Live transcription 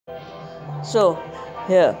So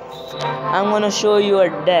here I'm gonna show you a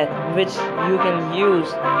deck which you can use.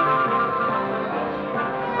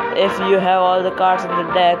 If you have all the cards in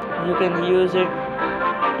the deck, you can use it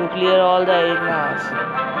to clear all the arenas.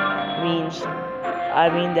 I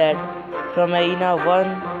mean that from arena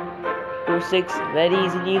 1 to 6 very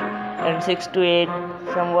easily, and 6 to 8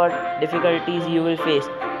 somewhat difficulties you will face,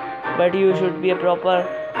 but you should be a proper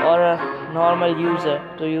or a normal user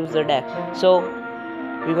to use the deck. So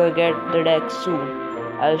we're gonna get the deck soon.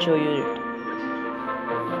 I'll show you it.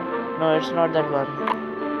 No, it's not that one,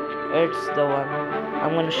 it's the one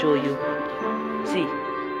I'm gonna show you. See,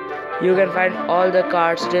 you can find all the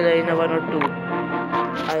cards till arena 1 or 2.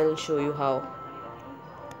 I'll show you how.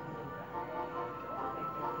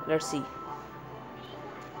 Let's see.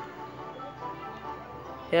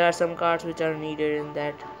 Here are some cards which are needed in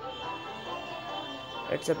that.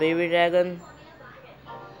 It's a baby dragon,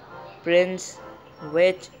 prince,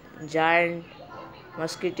 witch, giant,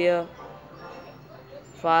 musketeer,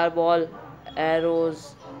 fireball,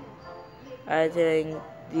 arrows. I think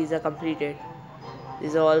these are completed.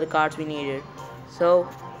 These are all the cards we needed. So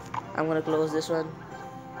I'm gonna close this one.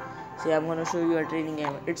 See, I'm gonna show you a training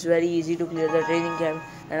game. It's very easy to clear the training game,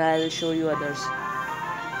 and I will show you others.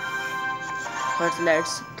 But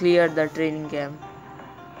let's clear the training game.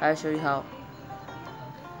 I'll show you how.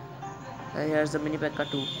 And here's the mini P.E.K.K.A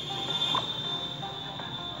 2.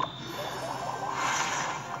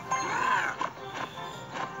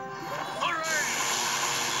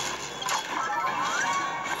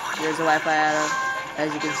 Here's the Wi-Fi error.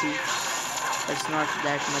 As you can see, it's not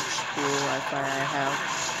that much poor Wi-Fi I have,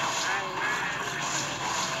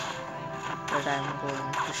 but I'm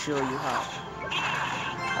going to show you how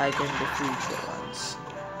I can defeat the ones.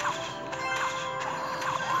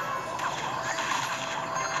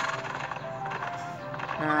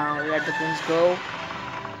 Now let the prince go.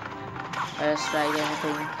 Let's strike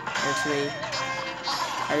anything. Let's wait.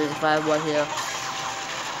 I use a fireball here.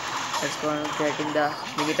 Let's go on getting the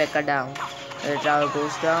mini P.E.K.K.A down. The tower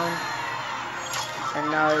goes down,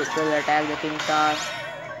 and now it will attack the king tower.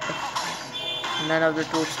 None of the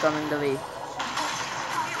troops come in the way.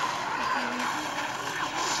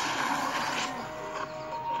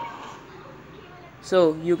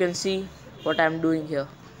 So you can see what I'm doing here.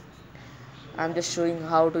 I'm just showing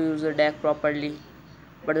how to use the deck properly,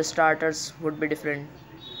 but the starters would be different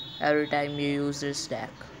every time you use this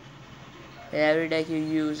deck. In every deck you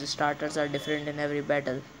use, the starters are different in every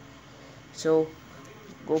battle. So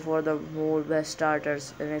go for the more best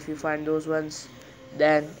starters, and if you find those ones,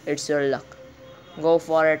 then it's your luck. Go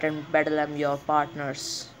for it and battle them your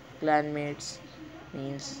partners, clanmates,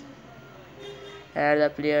 means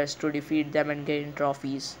the players to defeat them and gain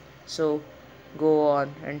trophies. So go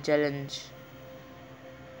on and challenge.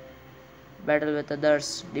 Battle with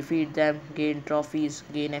others, defeat them, gain trophies,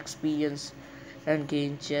 gain experience, and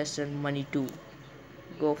gain chests and money too.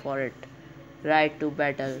 Go for it. Right to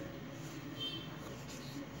battle.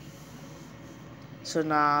 So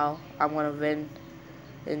now I'm gonna win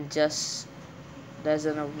in just less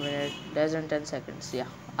than a minute, less than 10 seconds. Yeah,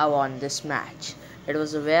 I won this match. It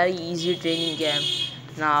was a very easy training game.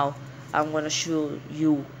 Now I'm gonna show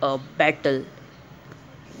you a battle.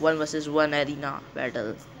 1 versus 1 arena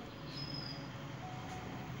battle.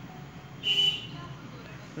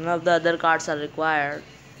 None of the other cards are required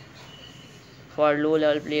for low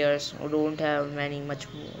level players who don't have much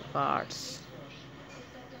more cards.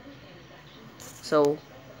 So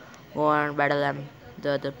go on and battle them,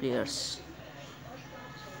 the other players.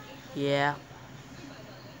 Yeah,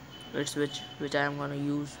 it's which I am gonna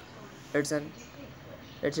use. It's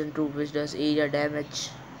in troop which does area damage,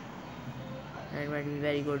 and it might be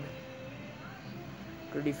very good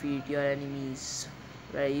to defeat your enemies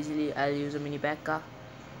very easily. I'll use a mini P.E.K.K.A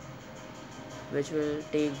which will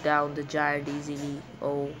take down the giant easily.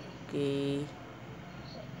 Okay,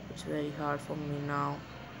 it's very hard for me now.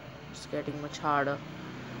 It's getting much harder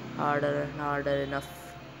and harder enough.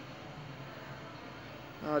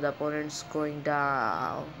 Now the opponent's going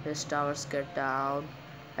down. His towers get down,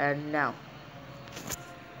 and now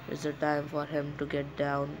it's the time for him to get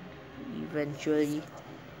down eventually.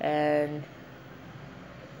 And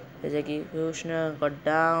his executioner got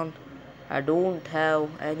down. I don't have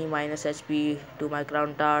any minus HP to my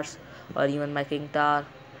crown towers or even my king tower,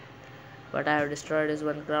 but I have destroyed his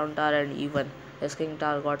one crown tower, and even his king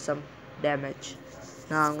tower got some damage.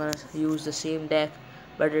 Now I'm gonna use the same deck,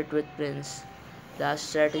 but it with prince. Last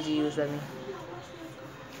strategy used by me.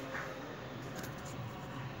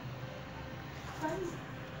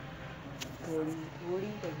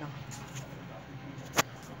 थोड़ी करना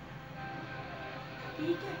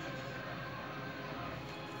ठीक है।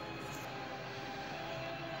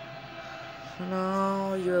 So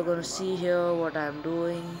now you are gonna see here what I'm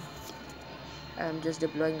doing. I'm just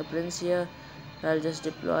deploying the prince here. I'll just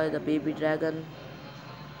deploy the baby dragon.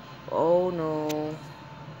 Oh no.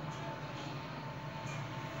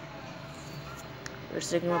 It's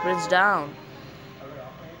taking my prince down.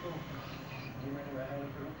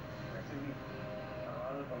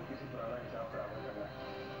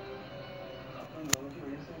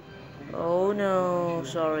 Oh no,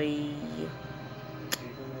 sorry.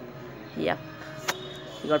 Yep,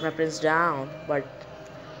 he got my prince down, but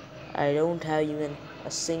I don't have even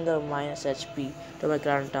a single minus HP to my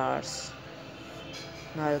current towers.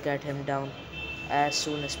 Now I'll get him down as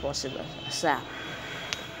soon as possible. ASAP.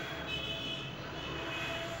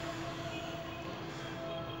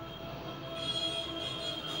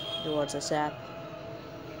 Towards ASAP.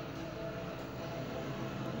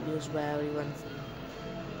 Used by everyone.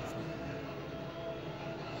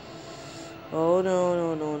 Oh no,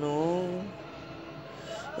 no, no, no.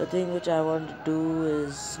 The thing which I want to do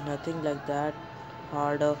is nothing like that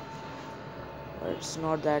harder, but it's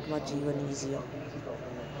not that much even easier.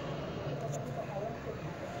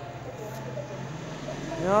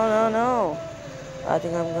 No, no, no. I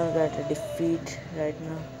think I'm gonna get a defeat right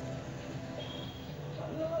now.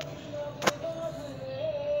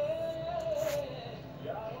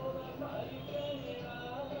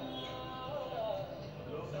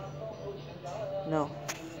 No,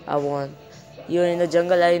 I won. Even in the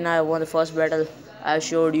jungle arena, I won the first battle. I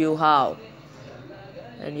showed you how.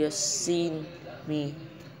 And you've seen me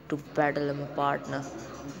to battle my partner.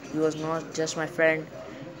 He was not just my friend,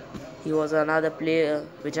 he was another player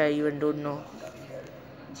which I even don't know.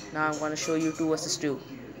 Now I'm gonna show you 2 versus 2.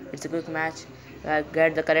 It's a quick match. I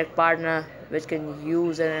get the correct partner which can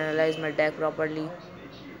use and analyze my deck properly,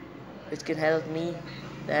 which can help me.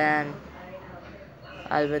 Then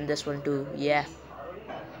I'll win this one too. Yeah.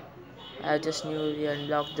 I just newly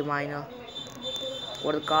unlocked the miner.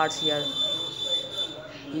 What are the cards here?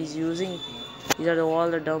 He's using. These are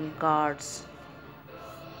all the dumb cards.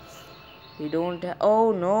 He don't.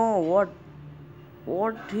 Oh no!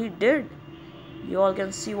 What he did? You all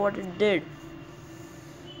can see what it did.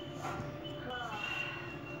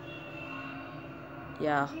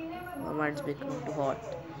 Yeah, my mind's becoming too hot.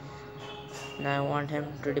 Now I want him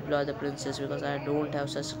to deploy the princess because I don't have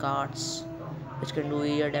such cards which can do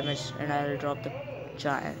ear damage, and I will drop the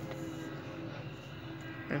giant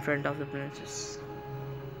in front of the princess.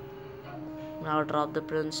 Now drop the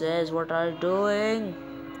princess. What are you doing?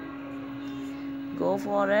 Go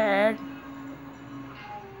for it.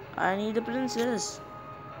 I need the princess.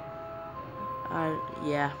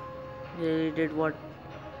 Yeah, he really did what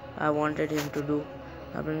I wanted him to do.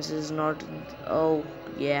 My princess is not. Oh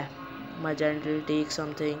yeah, my giant will take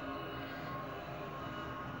something.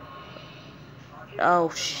 Oh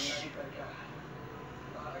shh.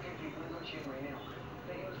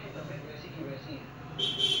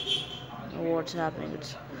 What's happening?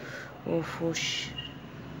 It's oh whoosh.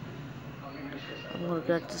 I'm gonna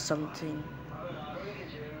get to something.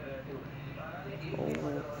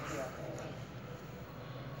 Oh.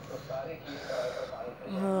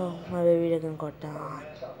 Oh, my baby dragon got down.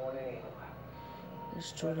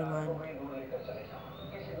 Just to remind.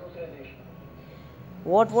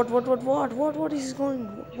 What is going?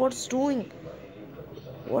 What's doing?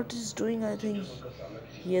 What is doing? I think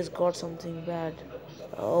he has got something bad.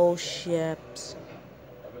 Oh, ships.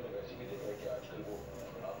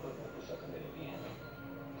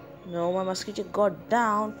 No, my mosquito got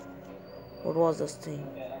down. What was this thing?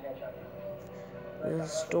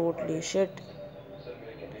 This is totally shit.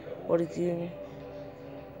 What is giving?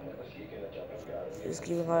 Is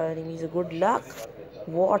giving our enemies a good luck?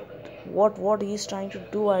 What? What he's trying to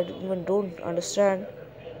do? I even don't understand.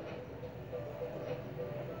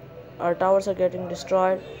 Our towers are getting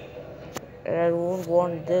destroyed, and I don't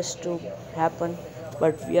want this to happen.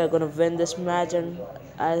 But we are gonna win this match, and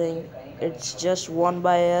I think it's just won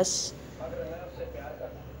by us.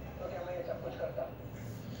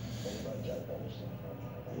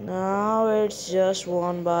 Now it's just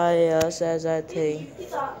won by us, as I think.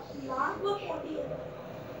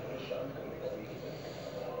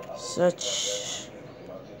 Such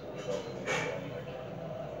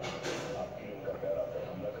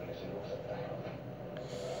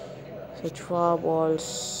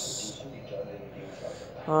fireballs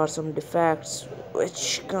are some defects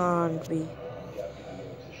which can't be.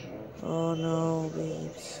 Oh no,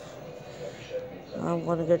 babes. I'm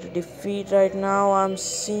gonna get a defeat right now. I'm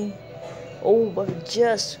seeing. Oh, but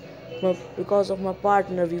just because of my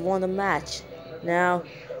partner, we won the match. Now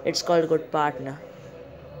it's called good partner.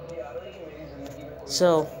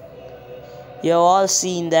 So you have all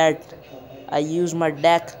seen that I use my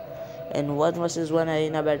deck in 1 versus 1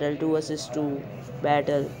 arena battle, 2 versus 2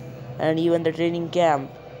 battle, and even the training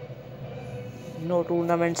camp. No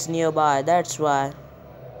tournaments nearby, that's why.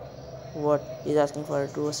 What is asking for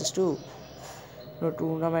 2 versus 2? No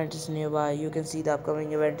tournament is nearby. You can see the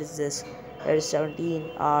upcoming event is this. There is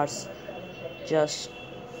 17 hours just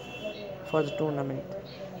for the tournament.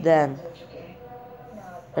 Then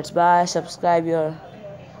let's buy, subscribe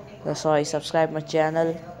my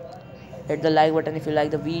channel, hit the like button if you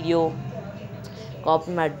like the video,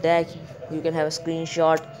 copy my deck. You can have a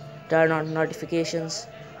screenshot, turn on notifications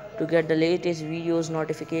to get the latest videos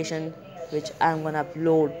notification which I'm gonna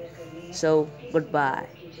upload. So goodbye.